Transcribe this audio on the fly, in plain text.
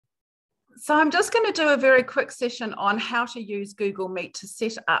So I'm just going to do a very quick session on how to use Google Meet to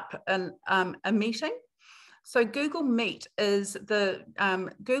set up a meeting. So Google Meet is the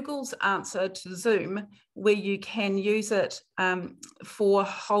Google's answer to Zoom, where you can use it for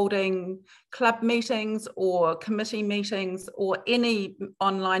holding club meetings or committee meetings or any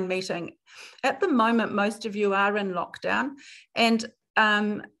online meeting. At the moment, most of you are in lockdown, and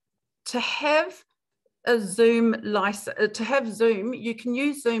to have a Zoom license, to have Zoom, you can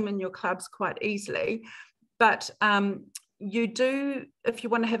use Zoom in your clubs quite easily, but you do, if you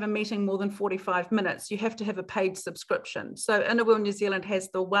want to have a meeting more than 45 minutes, you have to have a paid subscription. So IWNZ New Zealand has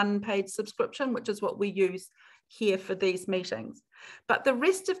the one paid subscription, which is what we use here for these meetings. But the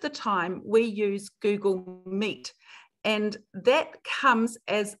rest of the time we use Google Meet, and that comes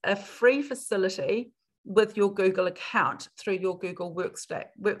as a free facility with your Google account through your Google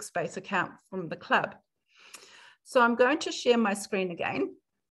Workspace account from the club. So I'm going to share my screen again.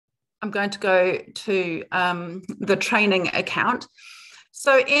 I'm going to go to the training account.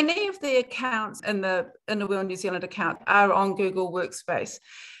 So any of the accounts in the IWNZ New Zealand account are on Google Workspace,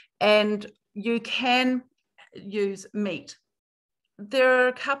 and you can use Meet. There are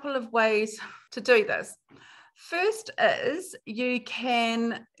a couple of ways to do this. First is you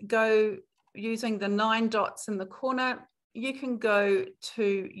can go using the 9 dots in the corner. You can go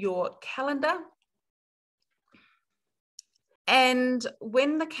to your calendar. And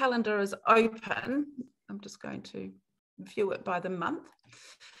when the calendar is open, I'm just going to view it by the month.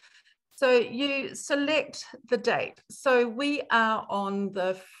 So you select the date. So we are on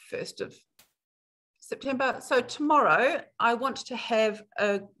the 1st of September. So tomorrow I want to have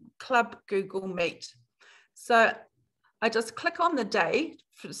a club Google Meet. So I just click on the day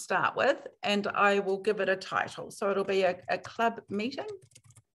to start with, and I will give it a title. So it'll be a club meeting.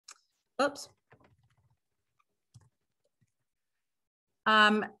 Oops.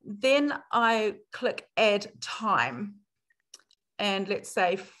 Then I click add time, and let's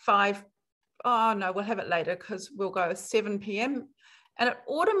say we'll have it later because we'll go 7 p.m. and it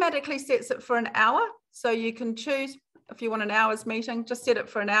automatically sets it for an hour. So you can choose if you want an hour's meeting, just set it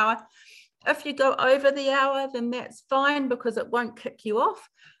for an hour. If you go over the hour, then that's fine because it won't kick you off.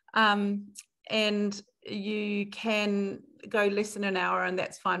 And you can go less than an hour, and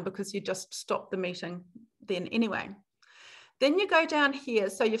that's fine because you just stop the meeting then anyway. Then you go down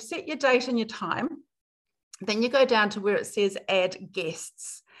here. So you've set your date and your time. Then you go down to where it says add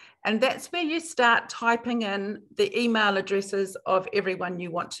guests. And that's where you start typing in the email addresses of everyone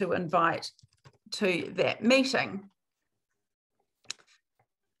you want to invite to that meeting.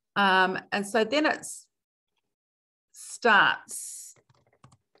 And so then it starts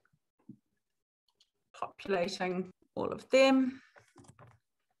populating all of them.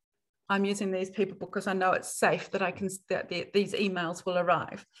 I'm using these people because I know it's safe that these emails will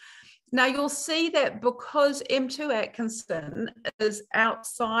arrive. Now you'll see that because M2 Atkinson is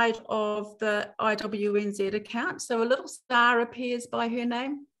outside of the IWNZ account, so a little star appears by her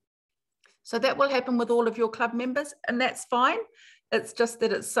name. So that will happen with all of your club members, and that's fine. It's just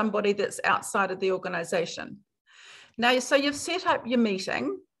that it's somebody that's outside of the organisation. Now, so you've set up your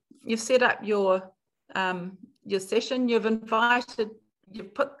meeting, you've set up your session, you've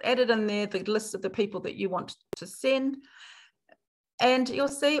added in there the list of the people that you want to send, and you'll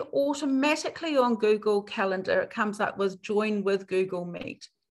see automatically on Google Calendar, it comes up with join with Google Meet.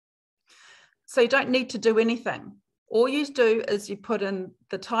 So you don't need to do anything. All you do is you put in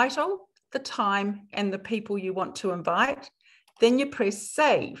the title, the time, and the people you want to invite. Then you press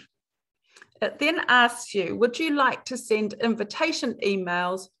save. It then asks you, would you like to send invitation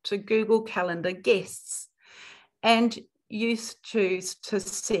emails to Google Calendar guests? And you choose to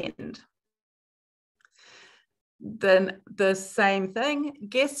send. Then the same thing,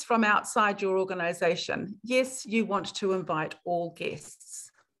 guests from outside your organisation. Yes, you want to invite all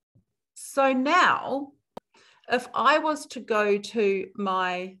guests. So now, if I was to go to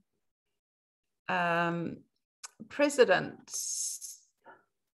my president's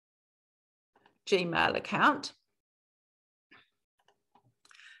Gmail account,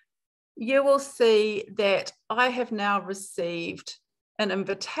 you will see that I have now received an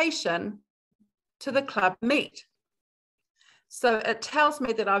invitation to the club meet. So it tells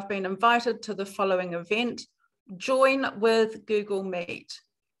me that I've been invited to the following event, join with Google Meet.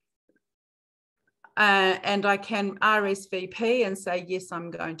 And I can RSVP and say, yes,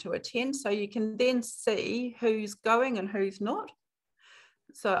 I'm going to attend. So you can then see who's going and who's not.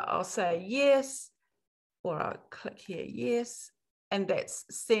 So I'll say yes, or I'll click here, yes. And that's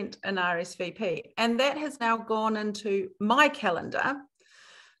sent an RSVP. And that has now gone into my calendar.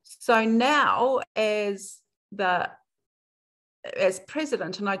 So now as the as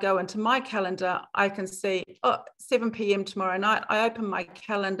president and I go into my calendar, I can see, oh, 7 p.m. tomorrow night. I open my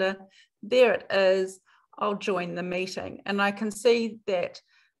calendar, there it is. I'll join the meeting, and I can see that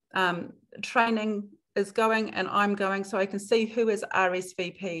training is going and I'm going, so I can see who is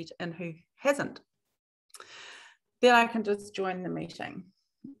RSVP'd and who hasn't. Then I can just join the meeting.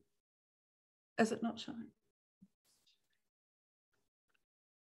 Is it not showing?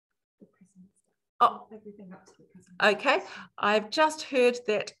 Oh, everything up to the present. Okay, I've just heard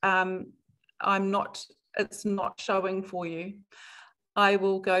that it's not showing for you. I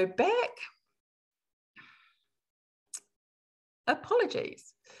will go back.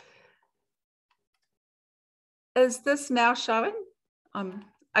 Apologies. Is this now showing?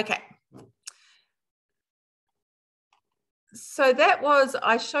 Okay. So that was,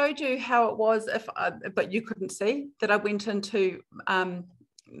 I showed you how it was, but you couldn't see that I went into,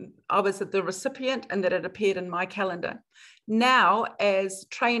 I was the recipient and that it appeared in my calendar. Now as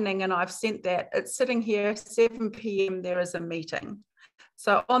training, and I've sent that, it's sitting here, 7 p.m, there is a meeting.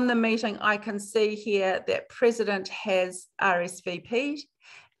 So on the meeting, I can see here that President has RSVP'd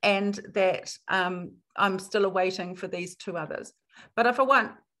and that I'm still awaiting for these two others. But if I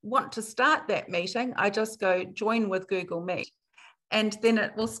want to start that meeting, I just go join with Google Meet, and then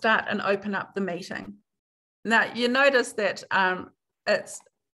it will start and open up the meeting. Now you notice that it's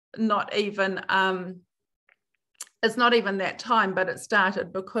not even that time, but it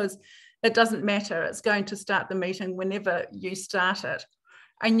started, because it doesn't matter. It's going to start the meeting whenever you start it.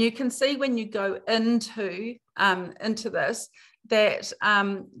 And you can see when you go into this that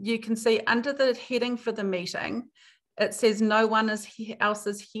you can see under the heading for the meeting, it says no one else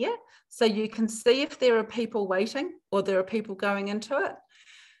is here. So you can see if there are people waiting or there are people going into it.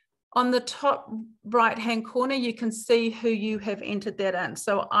 On the top right-hand corner, you can see who you have entered that in.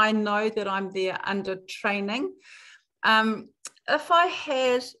 So I know that I'm there under training. If I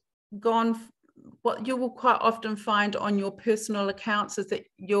had gone, what you will quite often find on your personal accounts is that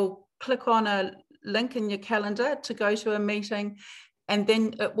you'll click on a link in your calendar to go to a meeting, and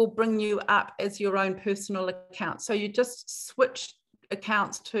then it will bring you up as your own personal account. So you just switch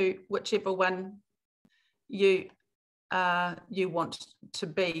accounts to whichever one you want to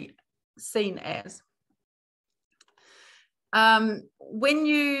be seen as. When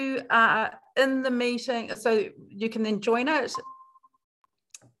you are in the meeting, so you can then join it.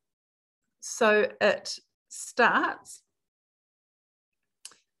 So it starts,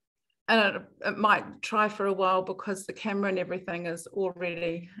 and it might try for a while because the camera and everything is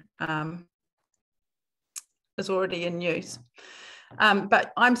already in use.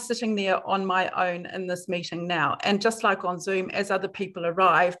 But I'm sitting there on my own in this meeting now. And just like on Zoom, as other people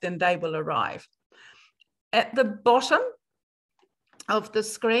arrive, then they will arrive. At the bottom of the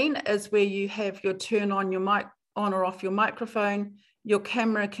screen is where you have your turn on your mic, on or off your microphone. Your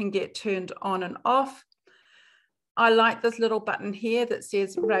camera can get turned on and off. I like this little button here that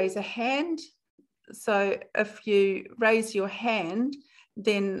says raise a hand. So if you raise your hand,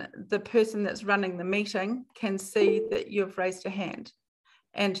 then the person that's running the meeting can see that you've raised a hand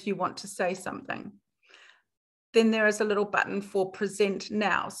and you want to say something. Then there is a little button for present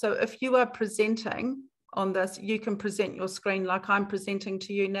now. So if you are presenting on this, you can present your screen like I'm presenting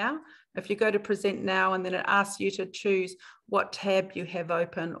to you now. If you go to present now, and then it asks you to choose what tab you have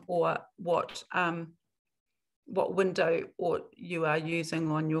open or what window or you are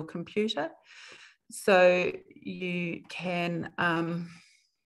using on your computer. So you can,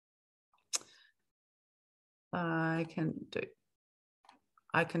 I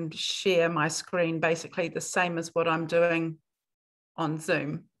can share my screen basically the same as what I'm doing on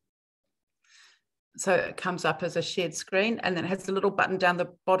Zoom. So it comes up as a shared screen, and then it has a little button down the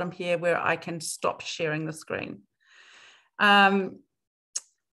bottom here where I can stop sharing the screen.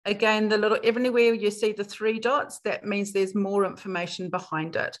 Again, everywhere you see the 3 dots, that means there's more information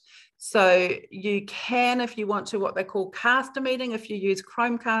behind it. So you can, if you want to, what they call cast a meeting. If you use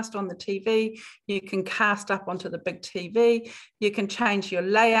Chromecast on the TV, you can cast up onto the big TV. You can change your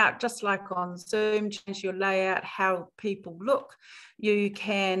layout, just like on Zoom, change your layout, how people look. You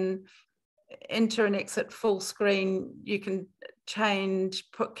can enter and exit full screen. You can change,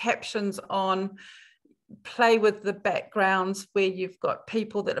 put captions on, play with the backgrounds where you've got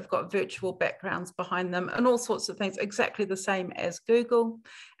people that have got virtual backgrounds behind them and all sorts of things, exactly the same as Google.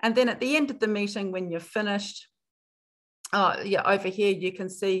 And then at the end of the meeting, when you're finished, over here you can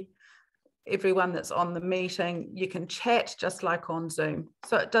see everyone that's on the meeting. You can chat just like on Zoom.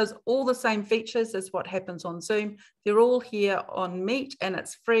 So it does all the same features as what happens on Zoom. They're all here on Meet, and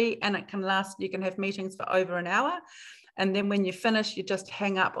it's free, and it can last, you can have meetings for over an hour. And then when you finish, you just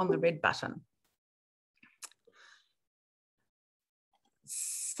hang up on the red button.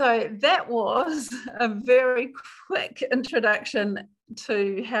 So that was a very quick introduction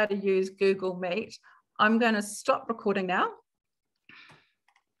to how to use Google Meet. I'm going to stop recording now.